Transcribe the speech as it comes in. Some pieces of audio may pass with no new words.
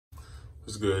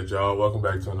What's good, y'all? Welcome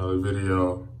back to another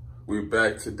video. We're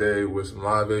back today with some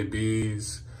live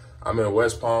ABs. I'm in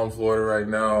West Palm, Florida right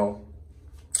now.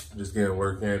 Just getting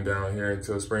work in down here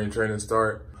until spring training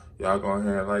start. Y'all go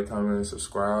ahead and like, comment, and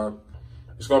subscribe.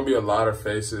 There's gonna be a lot of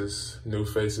faces, new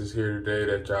faces here today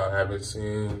that y'all haven't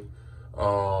seen.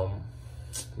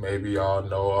 Maybe y'all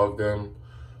know of them,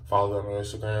 follow them on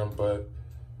Instagram, but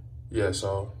yeah,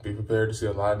 so be prepared to see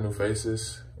a lot of new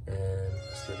faces, and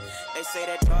let's get it. They say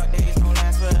that dark days don't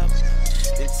last forever.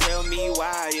 Then tell me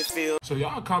why you feel. So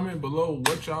y'all comment below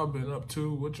what y'all been up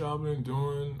to, what y'all been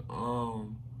doing.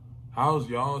 How's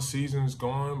y'all seasons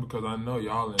going? Because I know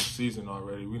y'all in season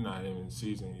already. We're not even in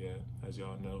season yet, as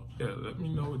y'all know. Yeah, let me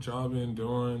know what y'all been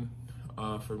doing.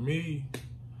 For me,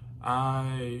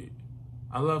 I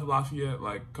left Lafayette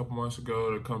like a couple months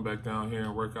ago to come back down here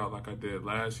and work out like I did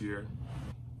last year.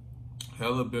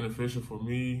 Hella beneficial for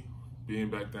me being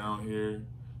back down here,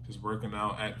 just working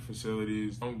out at the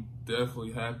facilities. I'm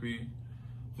definitely happy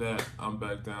that I'm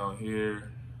back down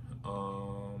here.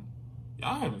 Y'all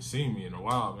haven't seen me in a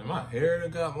while, man. My hair done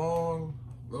got long,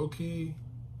 low key.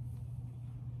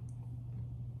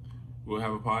 We'll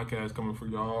have a podcast coming for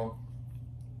y'all.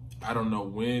 I don't know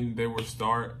when they will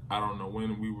start. I don't know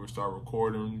when we will start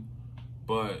recording,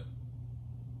 but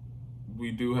we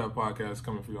do have podcasts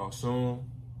coming for y'all soon.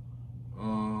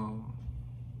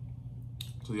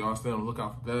 So y'all stay on the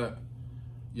lookout for that.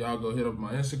 Y'all go hit up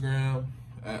my Instagram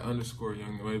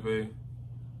 @_YoungMILB.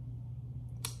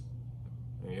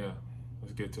 And yeah,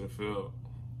 let's get to the field.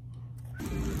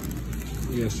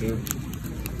 Yes, sir.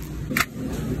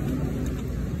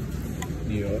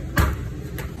 Yeah.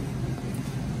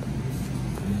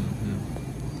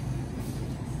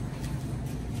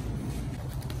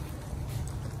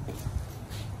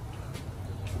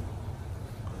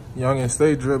 Y'all can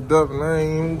stay dripped up and I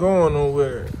ain't even going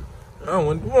nowhere. I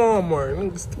went to Walmart.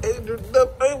 Nigga stay dripped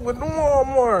up, I went to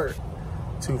Walmart.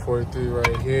 243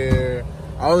 right here.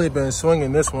 I only been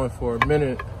swinging this one for a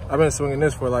minute. I've been swinging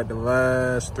this for like the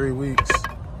last 3 weeks.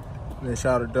 And then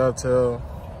shout out to Dovetail.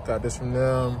 Got this from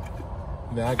them.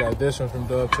 And then I got this one from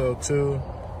Dovetail too.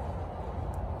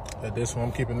 And this one,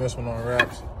 I'm keeping this one on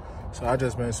wraps. So I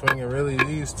just been swinging really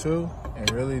these two and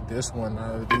really this one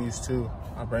out of these two.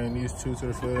 I bring these two to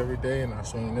the field every day and I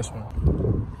swing this one.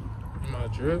 My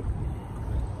drip.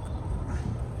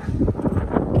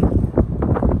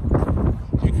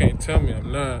 You can't tell me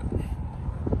I'm not.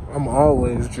 I'm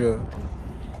always drip.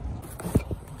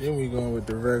 Then we going with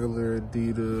the regular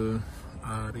Adidas,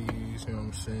 Addies, you know what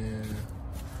I'm saying?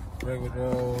 Regular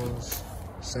Jones,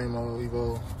 same old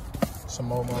Evo.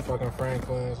 Some old motherfucking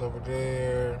Franklins over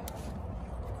there.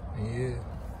 Yeah.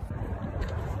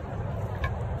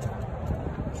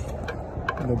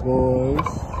 The boys.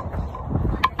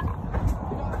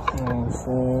 You know what I'm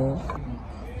saying?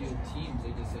 Teams,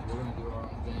 they just said we're gonna do our own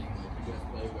thing. You guys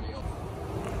play everybody else.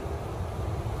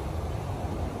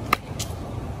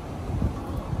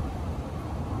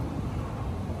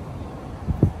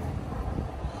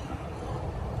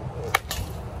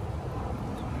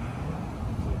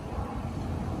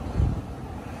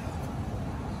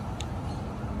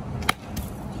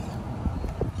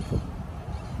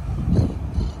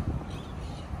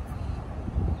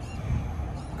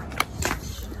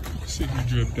 Shit,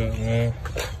 you dripped up, man.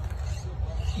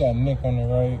 Got Nick on the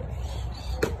right.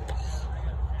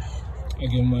 I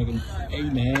give him like an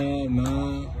 8.5,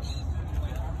 9.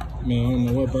 Man, I don't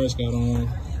know what Bryce got on.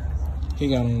 He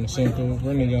got on the simple.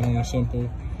 Rennie got on the simple.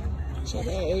 So I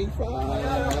got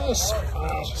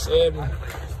 8.5, 7,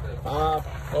 5,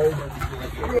 4.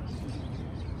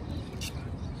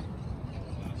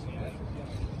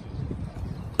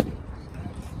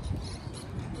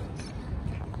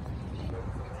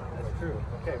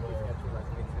 Okay,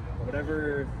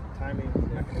 whatever timing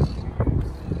mechanism you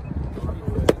use.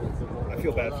 I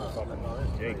feel bad for fucking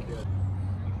Jake.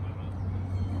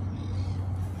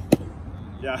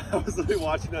 Yeah, I was literally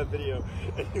watching that video,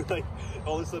 and he, like,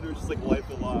 all of a sudden it was just like life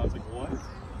and law. I was like, what?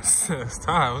 It's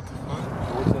time, what the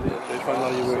fuck? They find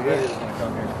out you were here. He's gonna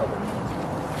come here in a couple of minutes.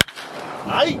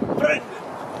 Aye, friend!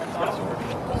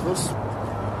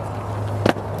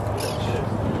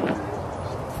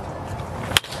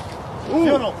 ¿Sí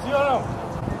o no? ¿Sí o no?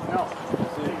 No.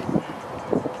 Sí.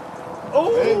 Oh!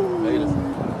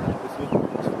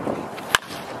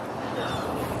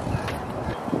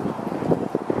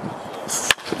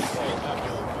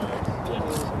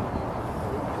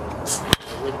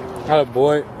 Got it,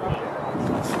 boy.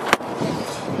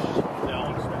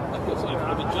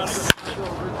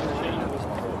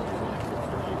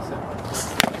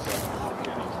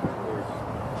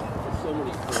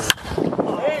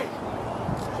 Hey!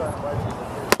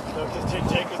 So just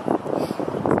take it.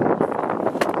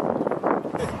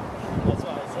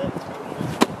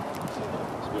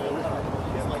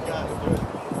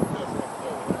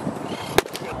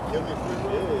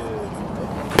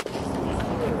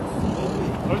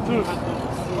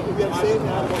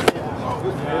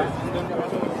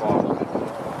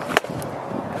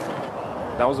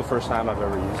 That was the first time I've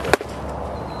ever used it.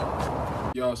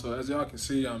 Y'all, so as y'all can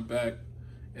see, I'm back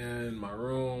in my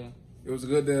room. It was a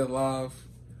good day alive.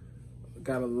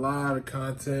 Got a lot of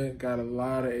content, got a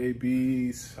lot of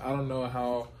ABs. I don't know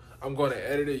how I'm going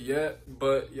to edit it yet,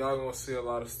 but y'all gonna see a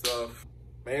lot of stuff.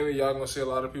 Mainly y'all gonna see a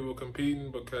lot of people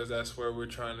competing because that's where we're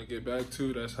trying to get back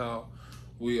to. That's how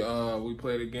we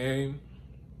play the game.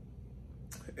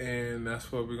 And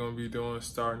that's what we're gonna be doing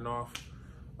starting off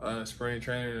spring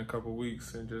training in a couple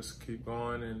weeks, and just keep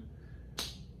going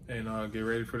and get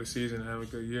ready for the season and have a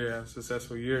good year, have a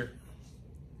successful year.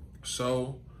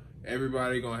 So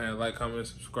everybody go ahead and like, comment,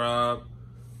 subscribe,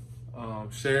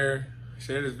 share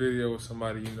this video with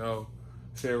somebody you know,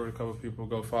 share with a couple people,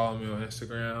 go follow me on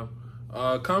Instagram.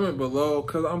 Comment below,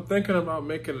 cause I'm thinking about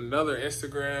making another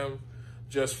Instagram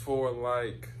just for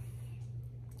like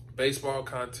baseball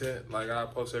content. Like I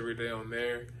post every day on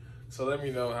there. So let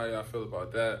me know how y'all feel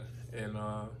about that. And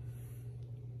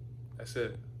that's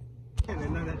it.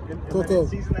 Coco.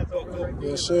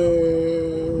 Yes,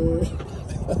 sir.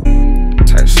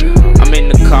 I'm in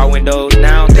the car windows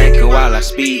now, thinking while I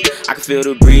speed. I can feel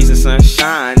the breeze and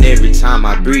sunshine every time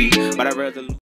I breathe. But I'd rather